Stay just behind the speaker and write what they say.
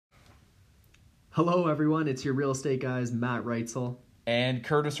Hello, everyone. It's your real estate guys, Matt Reitzel, and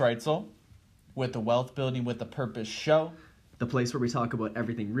Kurtis Reitzel with the Wealth Building with a Purpose show, the place where we talk about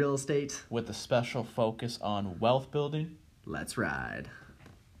everything real estate with a special focus on wealth building. Let's ride.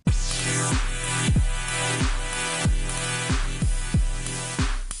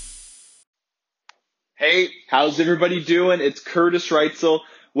 Hey, how's everybody doing? It's Kurtis Reitzel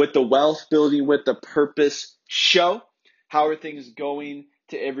with the Wealth Building with the Purpose show. How are things going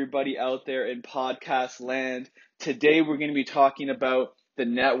to everybody out there in podcast land? Today we're going to be talking about the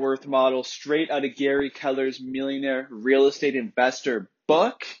net worth model straight out of Gary Keller's Millionaire Real Estate Investor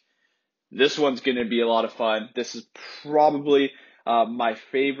book. This one's going to be a lot of fun. This is probably my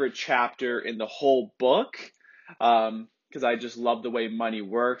favorite chapter in the whole book. Because I just love the way money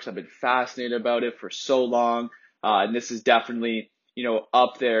works. I've been fascinated about it for so long. And this is definitely,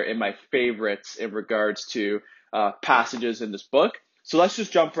 up there in my favorites in regards to passages in this book. So let's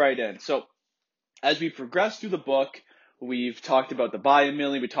just jump right in. So as we progress through the book, we've talked about the buy a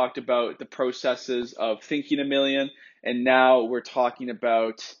million. We talked about the processes of thinking a million. And now we're talking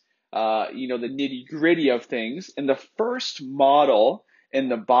about, the nitty gritty of things. And the first model in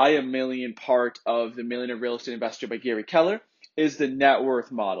the buy a million part of the Millionaire Real Estate Investor by Gary Keller is the net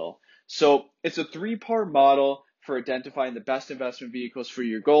worth model. So it's a 3-part model for identifying the best investment vehicles for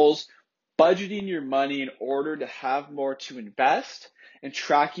your goals, budgeting your money in order to have more to invest, and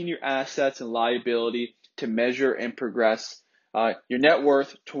tracking your assets and liability to measure and progress your net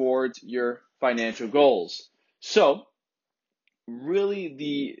worth towards your financial goals. So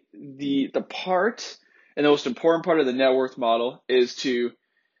really the part and the most important part of the net worth model is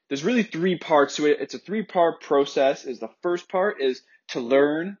there's really 3 parts to it. It's a 3-part process. The first part is to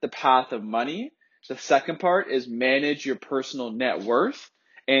learn the path of money. The second part is manage your personal net worth.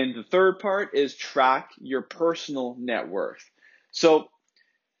 And the third part is track your personal net worth. So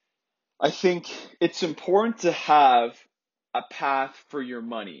I think it's important to have a path for your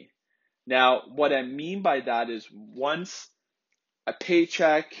money. Now, what I mean by that is once a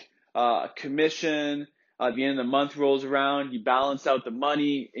paycheck, a commission, at the end of the month rolls around, you balance out the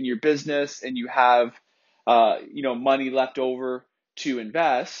money in your business and you have, money left over to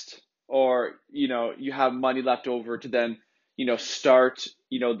invest, or, you have money left over to then, start,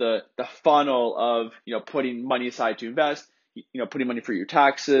 the funnel of, putting money aside to invest, putting money for your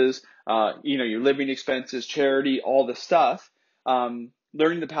taxes, your living expenses, charity, all the stuff.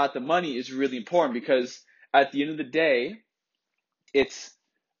 Learning the path of money is really important because at the end of the day,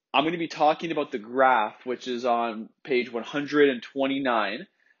 I'm going to be talking about the graph, which is on page 129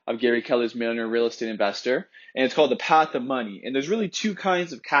 of Gary Keller's Millionaire Real Estate Investor, and it's called the path of money. And there's really 2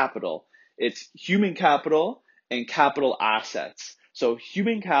 kinds of capital. It's human capital and capital assets. So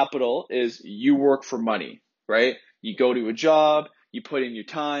human capital is you work for money, right? You go to a job, you put in your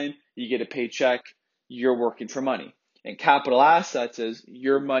time, you get a paycheck, you're working for money. And capital assets is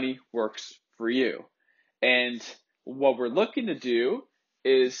your money works for you. And what we're looking to do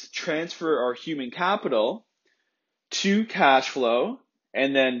is transfer our human capital to cash flow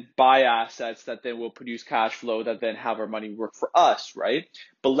and then buy assets that then will produce cash flow that then have our money work for us, right?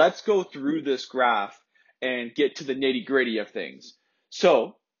 But let's go through this graph and get to the nitty gritty of things.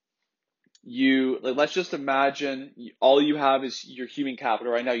 So let's just imagine all you have is your human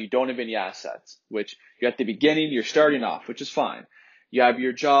capital right now. You don't have any assets, which you're at the beginning, you're starting off, which is fine. You have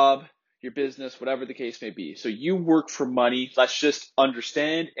your job, your business, whatever the case may be. So you work for money. Let's just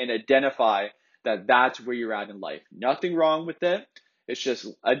understand and identify that that's where you're at in life. Nothing wrong with it. It's just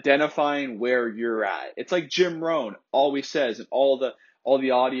identifying where you're at. It's like Jim Rohn always says in all the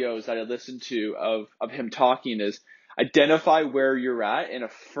audios that I listen to of him talking is identify where you're at and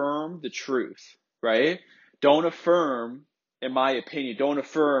affirm the truth, right? Don't affirm, in my opinion,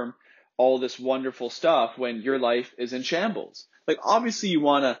 all this wonderful stuff when your life is in shambles. Like obviously you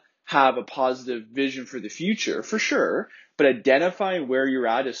want to have a positive vision for the future, for sure, but identifying where you're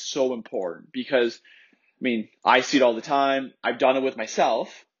at is so important because, I see it all the time. I've done it with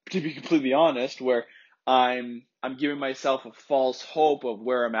myself, to be completely honest, where I'm giving myself a false hope of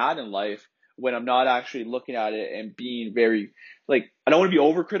where I'm at in life when I'm not actually looking at it and being very, I don't want to be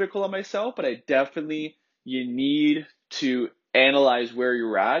overcritical of myself, but you need to analyze where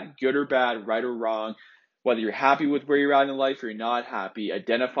you're at, good or bad, right or wrong, whether you're happy with where you're at in life or you're not happy,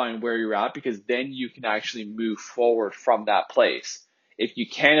 identifying where you're at, because then you can actually move forward from that place. If you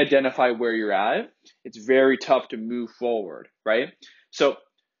can't identify where you're at, it's very tough to move forward, right? So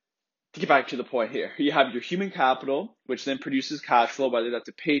to get back to the point here, you have your human capital, which then produces cash flow, whether that's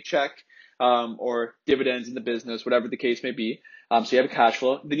a paycheck or dividends in the business, whatever the case may be. So you have a cash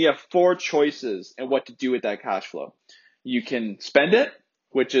flow. Then you have 4 choices and what to do with that cash flow. You can spend it,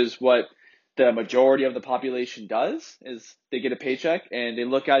 which is what the majority of the population does is they get a paycheck and they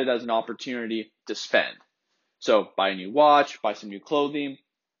look at it as an opportunity to spend. So buy a new watch, buy some new clothing,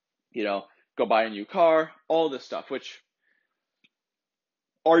 go buy a new car, all this stuff, which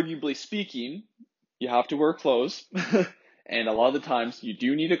arguably speaking, you have to wear clothes. And a lot of the times you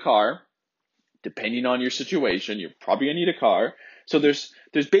do need a car. Depending on your situation, you're probably gonna need a car. So there's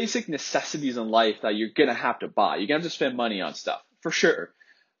basic necessities in life that you're gonna have to buy. You're gonna have to spend money on stuff, for sure.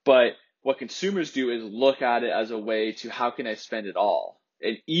 But what consumers do is look at it as a way to, how can I spend it all?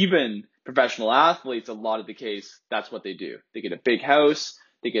 And even professional athletes, a lot of the case, that's what they do. They get a big house,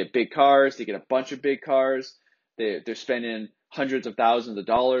 they get big cars, they get a bunch of big cars. They're spending hundreds of thousands of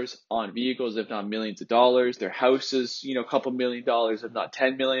dollars on vehicles, if not millions of dollars. Their houses, a couple $1,000,000, if not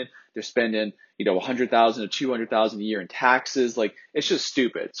 10 million. They're spending, 100,000 to 200,000 a year in taxes. Like, it's just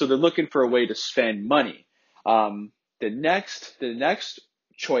stupid. So they're looking for a way to spend money. The next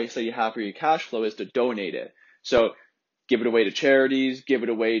choice that you have for your cash flow is to donate it. So give it away to charities, give it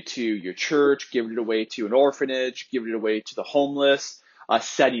away to your church, give it away to an orphanage, give it away to the homeless,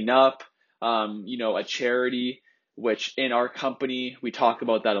 setting up, a charity, which in our company, we talk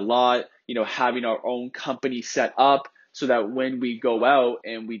about that a lot, having our own company set up so that when we go out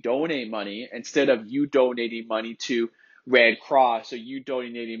and we donate money, instead of you donating money to Red Cross or you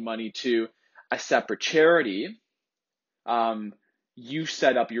donating money to a separate charity, you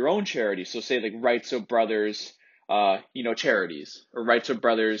set up your own charity. So say like Reitzel Brothers, charities, or Reitzel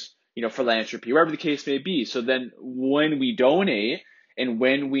Brothers, philanthropy, wherever the case may be. So then when we donate and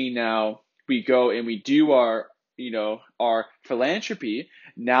when we go and we do our philanthropy,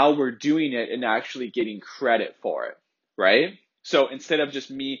 now we're doing it and actually getting credit for it, right? So instead of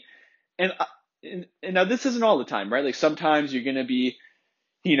just me, and now this isn't all the time, right? Like sometimes you're going to be,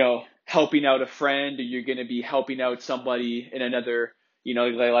 helping out a friend, or you're going to be helping out somebody in another,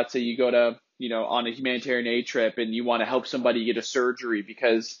 like let's say you go to, on a humanitarian aid trip and you want to help somebody get a surgery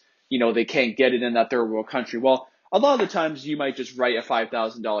because, they can't get it in that third world country. Well, a lot of the times you might just write a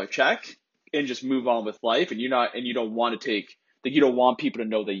 $5,000 check and just move on with life, and you don't want people to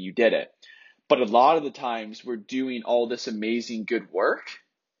know that you did it. But a lot of the times we're doing all this amazing good work,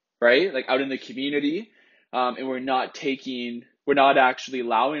 right? Like out in the community, and we're not actually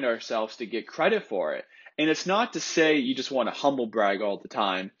allowing ourselves to get credit for it. And it's not to say you just want to humble brag all the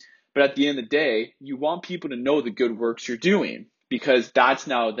time, but at the end of the day, you want people to know the good works you're doing, because that's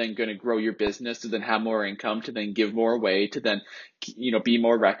now then going to grow your business to then have more income, to then give more away, to then, be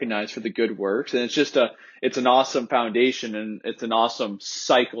more recognized for the good works. And it's an awesome foundation, and it's an awesome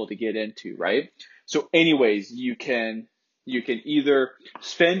cycle to get into, right? So anyways, you can either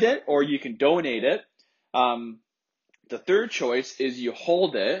spend it or you can donate it. The third choice is you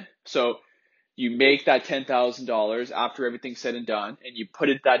hold it. So you make that $10,000 after everything's said and done, and you put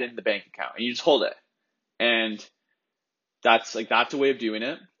that in the bank account and you just hold it. And that's a way of doing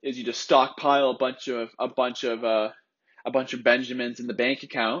it, is you just stockpile a bunch of Benjamins in the bank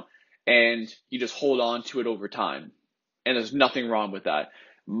account, and you just hold on to it over time. And there's nothing wrong with that.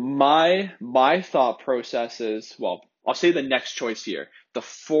 My thought process is, well, I'll say the next choice here. The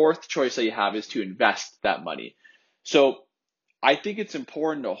fourth choice that you have is to invest that money. So I think it's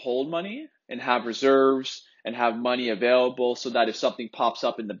important to hold money and have reserves and have money available, so that if something pops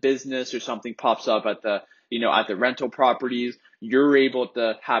up in the business or something pops up at the rental properties, you're able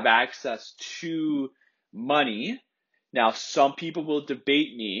to have access to money. Now, some people will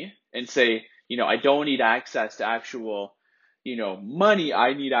debate me and say, I don't need access to actual, money.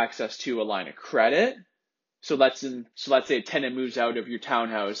 I need access to a line of credit. So let's say a tenant moves out of your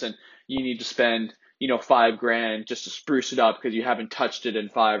townhouse and you need to spend, $5,000 just to spruce it up because you haven't touched it in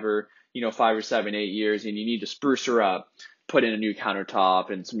 5 or 7, 8 years, and you need to spruce her up, put in a new countertop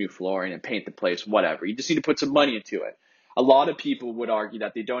and some new flooring and paint the place, whatever. You just need to put some money into it. A lot of people would argue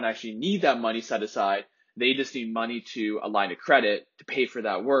that they don't actually need that money set aside. They just need money to a line of credit to pay for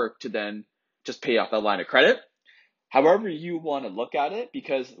that work, to then just pay off that line of credit. However you want to look at it,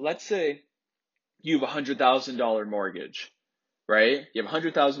 because let's say you have a $100,000 mortgage, right? You have a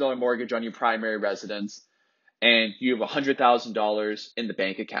 $100,000 mortgage on your primary residence, and you have $100,000 in the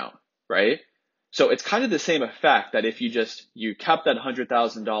bank account, right? So it's kind of the same effect that if you kept that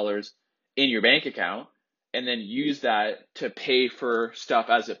 $100,000 in your bank account and then use that to pay for stuff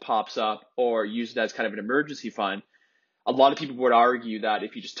as it pops up, or use it as kind of an emergency fund. A lot of people would argue that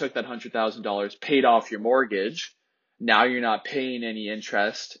if you just took that $100,000, paid off your mortgage, now you're not paying any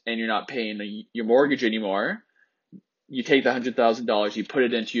interest and you're not paying your mortgage anymore. You take the $100,000, you put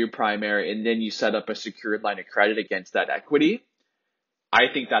it into your primary, and then you set up a secured line of credit against that equity. I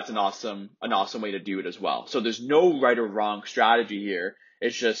think that's an awesome way to do it as well. So there's no right or wrong strategy here.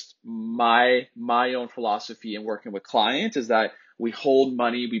 It's just my own philosophy in working with clients is that we hold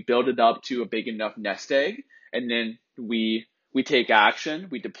money, we build it up to a big enough nest egg, and then we take action,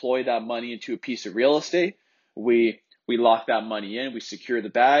 we deploy that money into a piece of real estate, we lock that money in, we secure the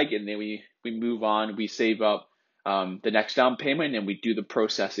bag, and then we move on, we save up the next down payment, and we do the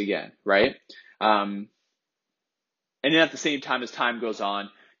process again, right? And then at the same time, as time goes on,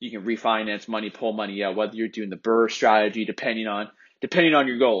 you can refinance money, pull money out, whether you're doing the BRRRR strategy, depending on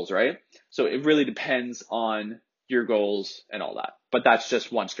your goals, right? So it really depends on your goals and all that. But that's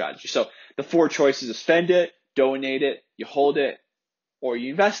just one strategy. So the 4 choices are spend it, donate it, you hold it, or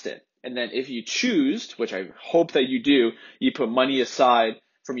you invest it. And then if you choose, which I hope that you do, you put money aside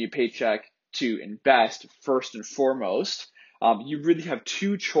from your paycheck to invest first and foremost. You really have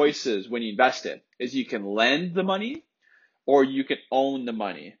 2 choices when you invest it, is you can lend the money or you can own the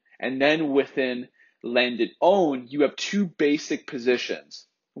money. And then within lend and own, you have 2 basic positions.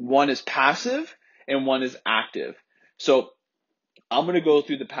 One is passive and one is active. So I'm going to go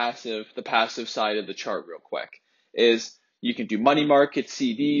through the passive side of the chart real quick. Is you can do money markets,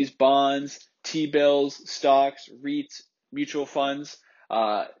 CDs, bonds, T-bills, stocks, REITs, mutual funds.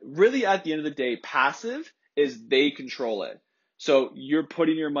 Really at the end of the day, passive is they control it. So you're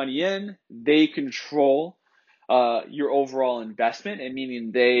putting your money in, they control your overall investment, and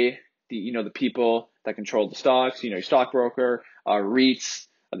meaning the people that control the stocks, your stockbroker, REITs,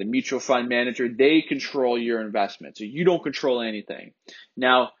 the mutual fund manager, they control your investment. So you don't control anything.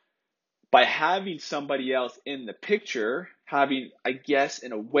 Now, by having somebody else in the picture, having, I guess,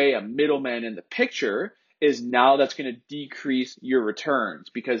 in a way, a middleman in the picture, is now that's going to decrease your returns,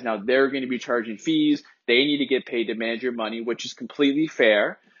 because now they're going to be charging fees. They need to get paid to manage your money, which is completely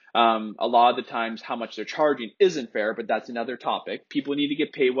fair. A lot of the times how much they're charging isn't fair, but that's another topic. People need to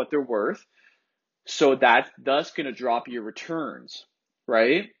get paid what they're worth. So that's thus going to drop your returns,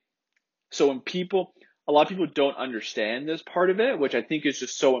 right? So when a lot of people don't understand this part of it, which I think is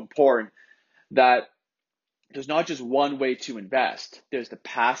just so important, that there's not just one way to invest. There's the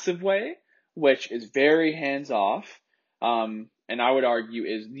passive way, which is very hands-off, and I would argue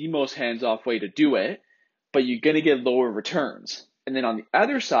is the most hands-off way to do it, but you're going to get lower returns. And then on the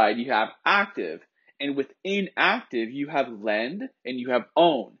other side, you have active, and within active, you have lend and you have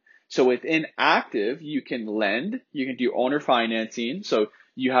own. So within active, you can lend, you can do owner financing. So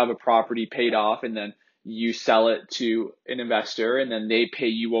you have a property paid off and then you sell it to an investor and then they pay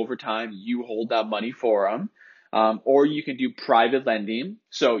you over time. You hold that money for them. Or you can do private lending.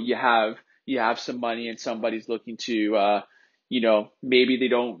 So you have some money and somebody's looking to, maybe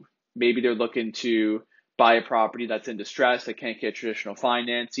they're looking to buy a property that's in distress, that can't get traditional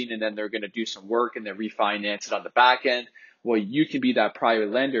financing, and then they're going to do some work and then refinance it on the back end. Well, you can be that private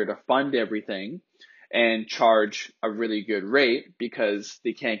lender to fund everything and charge a really good rate because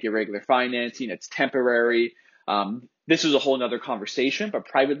they can't get regular financing. It's temporary. This is a whole nother conversation, but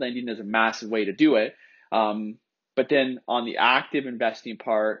private lending is a massive way to do it. But then on the active investing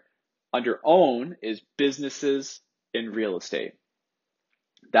part, under own is businesses and real estate.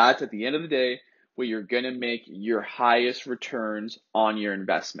 That's at the end of the day where you're going to make your highest returns on your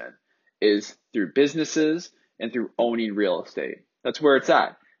investment, is through businesses and through owning real estate. That's where it's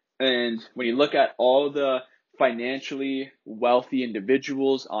at. And when you look at all the financially wealthy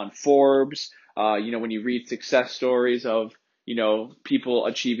individuals on Forbes, when you read success stories of, people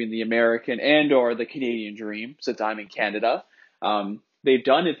achieving the American and or the Canadian dream, since I'm in Canada, they've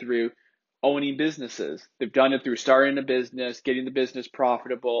done it through owning businesses. They've done it through starting a business, getting the business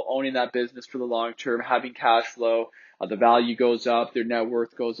profitable, owning that business for the long term, having cash flow, the value goes up, their net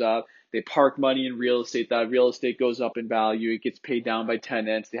worth goes up. They park money in real estate, that real estate goes up in value, it gets paid down by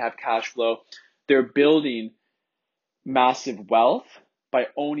tenants, they have cash flow. They're building massive wealth by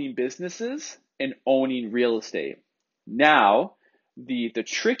owning businesses and owning real estate. Now, the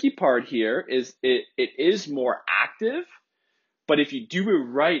tricky part here is it is more active, but if you do it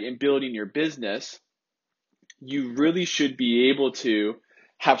right in building your business, you really should be able to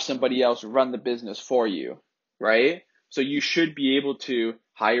have somebody else run the business for you, right? So you should be able to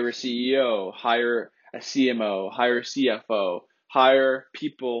hire a CEO, hire a CMO, hire a CFO, hire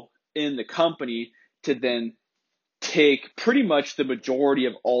people in the company to then take pretty much the majority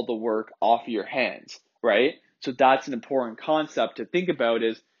of all the work off your hands, right? So that's an important concept to think about,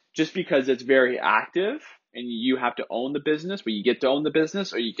 is just because it's very active and you have to own the business, but you get to own the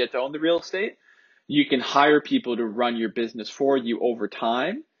business or you get to own the real estate, you can hire people to run your business for you over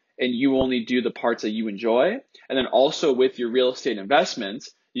time, and you only do the parts that you enjoy. And then also with your real estate investments,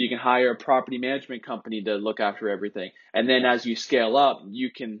 you can hire a property management company to look after everything. And then as you scale up,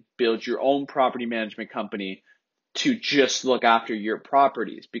 you can build your own property management company to just look after your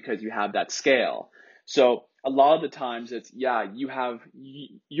properties because you have that scale. So a lot of the times it's, yeah,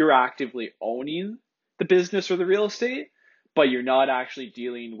 you're actively owning the business or the real estate, but you're not actually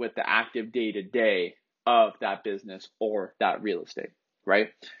dealing with the active day to day of that business or that real estate, right?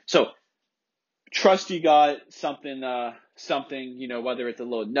 So trust you got something, whether it's a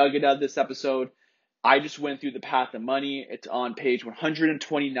little nugget of this episode. I just went through The Path of Money. It's on page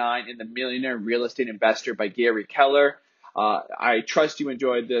 129 in The Millionaire Real Estate Investor by Gary Keller. I trust you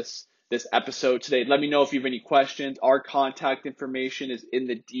enjoyed this episode today. Let me know if you have any questions. Our contact information is in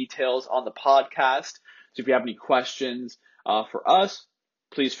the details on the podcast. So if you have any questions for us,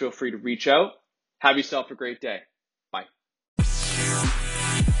 please feel free to reach out. Have yourself a great day.